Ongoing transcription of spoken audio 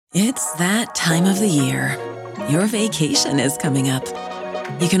It's that time of the year. Your vacation is coming up.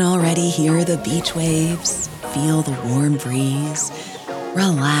 You can already hear the beach waves, feel the warm breeze,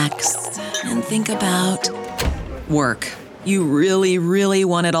 relax, and think about work. You really, really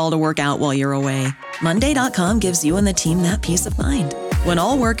want it all to work out while you're away. Monday.com gives you and the team that peace of mind. When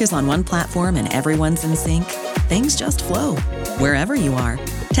all work is on one platform and everyone's in sync, things just flow. Wherever you are,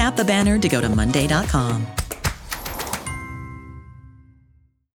 tap the banner to go to Monday.com.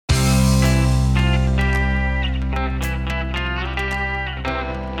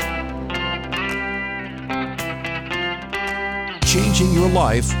 Changing your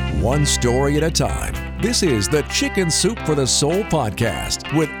life one story at a time. This is the Chicken Soup for the Soul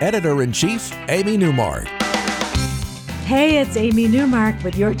podcast with Editor-in-Chief Amy Newmark. Hey, it's Amy Newmark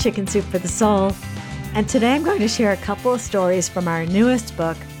with your Chicken Soup for the Soul. And today I'm going to share a couple of stories from our newest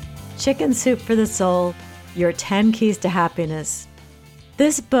book, Chicken Soup for the Soul, Your 10 Keys to Happiness.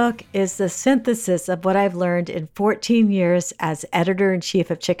 This book is the synthesis of what I've learned in 14 years as Editor-in-Chief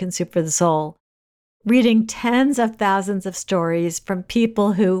of Chicken Soup for the Soul, reading tens of thousands of stories from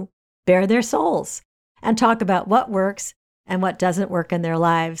people who bare their souls and talk about what works and what doesn't work in their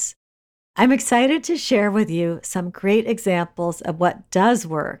lives. I'm excited to share with you some great examples of what does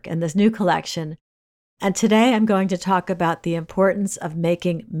work in this new collection. And today I'm going to talk about the importance of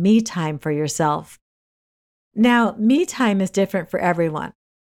making me time for yourself. Now, me time is different for everyone.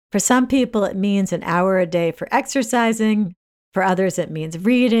 For some people, it means an hour a day for exercising. For others, it means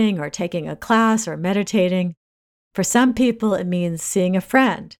reading or taking a class or meditating. For some people, it means seeing a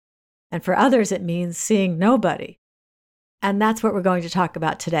friend. And for others, it means seeing nobody. And that's what we're going to talk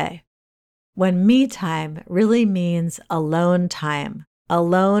about today. When me time really means alone time,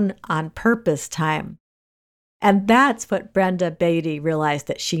 alone on purpose time. And that's what Brenda Beatty realized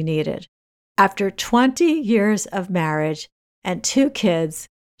that she needed. After 20 years of marriage and 2 kids,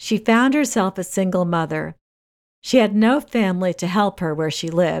 she found herself a single mother. She had no family to help her where she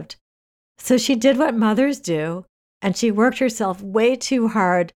lived. So she did what mothers do, and she worked herself way too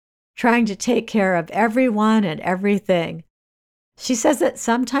hard trying to take care of everyone and everything. She says that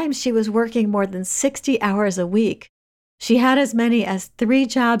sometimes she was working more than 60 hours a week. She had as many as 3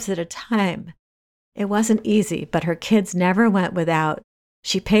 jobs at a time. It wasn't easy, but her kids never went without.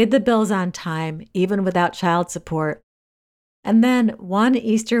 She paid the bills on time, even without child support. And then one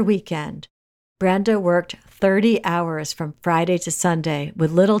Easter weekend, Brenda worked 30 hours from Friday to Sunday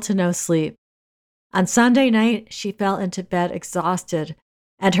with little to no sleep. On Sunday night, she fell into bed exhausted,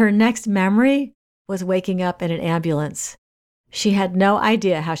 and her next memory was waking up in an ambulance. She had no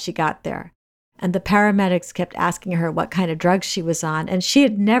idea how she got there, and the paramedics kept asking her what kind of drugs she was on, and she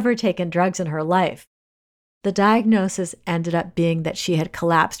had never taken drugs in her life. The diagnosis ended up being that she had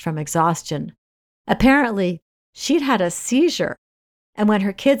collapsed from exhaustion. Apparently, she'd had a seizure. And when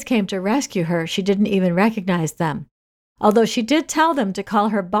her kids came to rescue her, she didn't even recognize them. Although she did tell them to call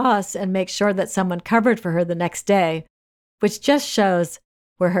her boss and make sure that someone covered for her the next day, which just shows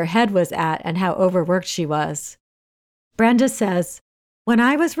where her head was at and how overworked she was. Brenda says, "When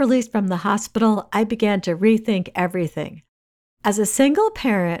I was released from the hospital, I began to rethink everything. As a single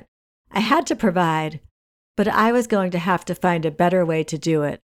parent, I had to provide, but I was going to have to find a better way to do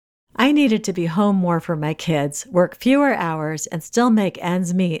it. I needed to be home more for my kids, work fewer hours, and still make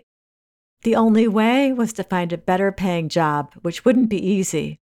ends meet. The only way was to find a better paying job, which wouldn't be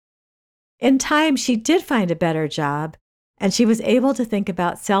easy. In time, she did find a better job, and she was able to think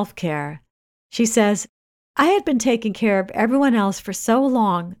about self-care. She says, I had been taking care of everyone else for so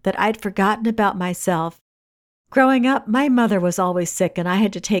long that I'd forgotten about myself. Growing up, my mother was always sick, and I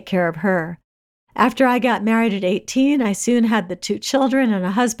had to take care of her. After I got married at 18, I soon had the 2 children and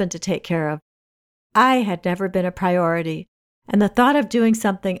a husband to take care of. I had never been a priority, and the thought of doing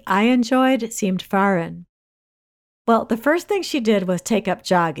something I enjoyed seemed foreign. Well, the first thing she did was take up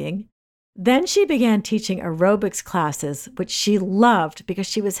jogging. Then she began teaching aerobics classes, which she loved because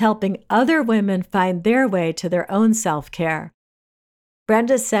she was helping other women find their way to their own self-care.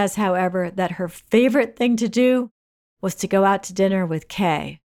 Brenda says, however, that her favorite thing to do was to go out to dinner with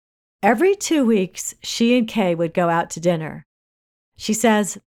Kay. Every 2 weeks, she and Kay would go out to dinner. She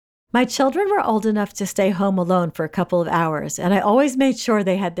says, my children were old enough to stay home alone for a couple of hours, and I always made sure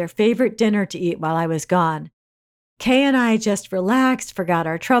they had their favorite dinner to eat while I was gone. Kay and I just relaxed, forgot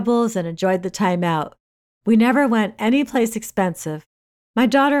our troubles, and enjoyed the time out. We never went any place expensive. My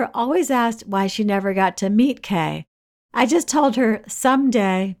daughter always asked why she never got to meet Kay. I just told her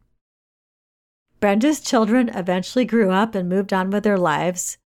someday. Brenda's children eventually grew up and moved on with their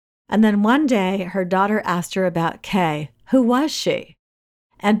lives. And then one day, her daughter asked her about Kay. Who was she?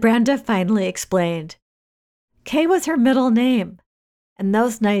 And Brenda finally explained. Kay was her middle name. And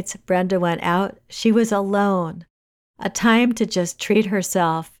those nights Brenda went out, she was alone, a time to just treat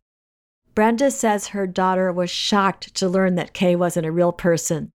herself. Brenda says her daughter was shocked to learn that Kay wasn't a real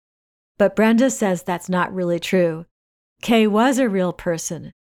person. But Brenda says that's not really true. Kay was a real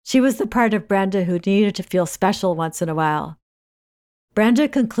person. She was the part of Brenda who needed to feel special once in a while. Brenda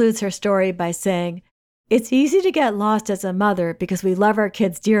concludes her story by saying, "It's easy to get lost as a mother because we love our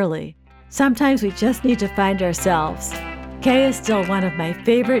kids dearly. Sometimes we just need to find ourselves. Kay is still one of my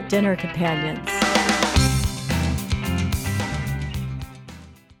favorite dinner companions."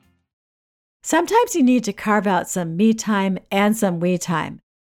 Sometimes you need to carve out some me time and some we time.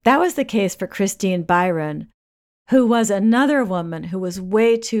 That was the case for Christine Byron, who was another woman who was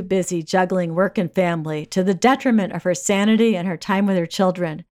way too busy juggling work and family to the detriment of her sanity and her time with her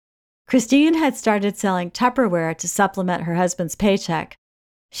children. Christine had started selling Tupperware to supplement her husband's paycheck.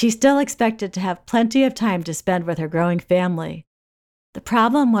 She still expected to have plenty of time to spend with her growing family. The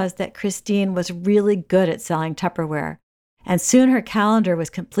problem was that Christine was really good at selling Tupperware, and soon her calendar was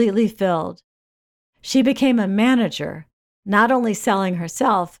completely filled. She became a manager, not only selling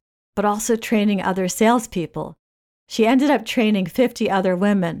herself, but also training other salespeople. She ended up training 50 other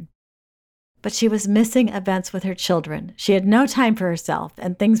women. But she was missing events with her children. She had no time for herself,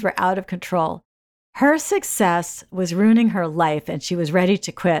 and things were out of control. Her success was ruining her life, and she was ready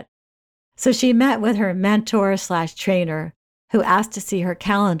to quit. So she met with her mentor/trainer, who asked to see her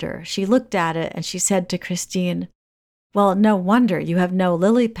calendar. She looked at it, and she said to Christine, "Well, no wonder you have no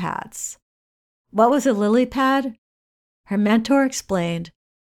lily pads." What was a lily pad? Her mentor explained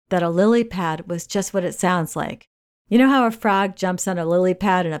that a lily pad was just what it sounds like. You know how a frog jumps on a lily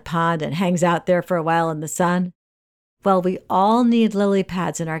pad in a pond and hangs out there for a while in the sun? Well, we all need lily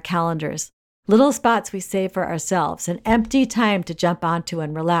pads in our calendars, little spots we save for ourselves, an empty time to jump onto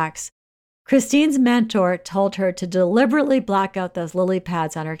and relax. Christine's mentor told her to deliberately block out those lily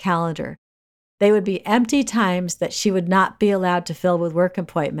pads on her calendar. They would be empty times that she would not be allowed to fill with work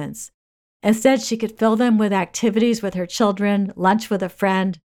appointments. Instead, she could fill them with activities with her children, lunch with a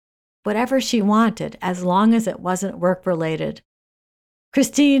friend, whatever she wanted, as long as it wasn't work-related.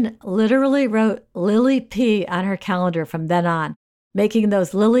 Christine literally wrote Lily P on her calendar from then on, making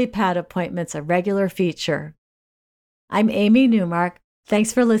those lily pad appointments a regular feature. I'm Amy Newmark.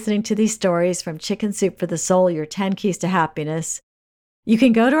 Thanks for listening to these stories from Chicken Soup for the Soul, Your 10 Keys to Happiness. You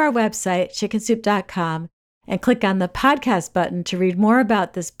can go to our website, chickensoup.com, and click on the podcast button to read more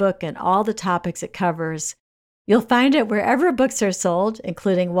about this book and all the topics it covers. You'll find it wherever books are sold,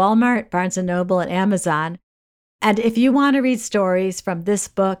 including Walmart, Barnes & Noble, and Amazon. And if you want to read stories from this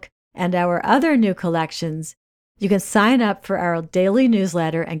book and our other new collections, you can sign up for our daily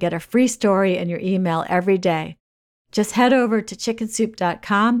newsletter and get a free story in your email every day. Just head over to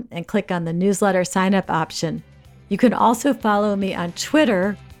chickensoup.com and click on the newsletter sign-up option. You can also follow me on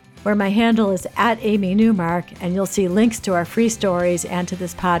Twitter, where my handle is @AmyNewmark, and you'll see links to our free stories and to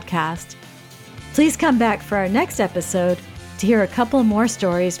this podcast. Please come back for our next episode to hear a couple more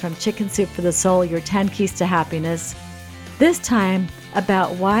stories from Chicken Soup for the Soul, Your 10 Keys to Happiness. This time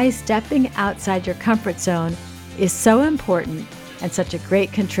about why stepping outside your comfort zone is so important and such a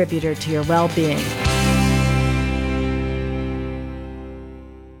great contributor to your well-being.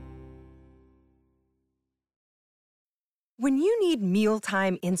 When you need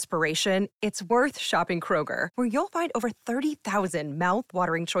mealtime inspiration, it's worth shopping Kroger, where you'll find over 30,000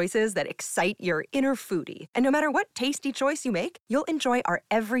 mouth-watering choices that excite your inner foodie. And no matter what tasty choice you make, you'll enjoy our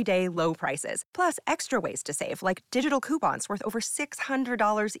everyday low prices, plus extra ways to save, like digital coupons worth over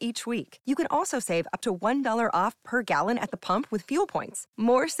 $600 each week. You can also save up to $1 off per gallon at the pump with fuel points.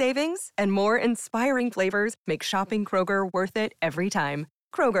 More savings and more inspiring flavors make shopping Kroger worth it every time.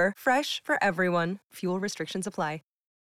 Kroger, fresh for everyone. Fuel restrictions apply.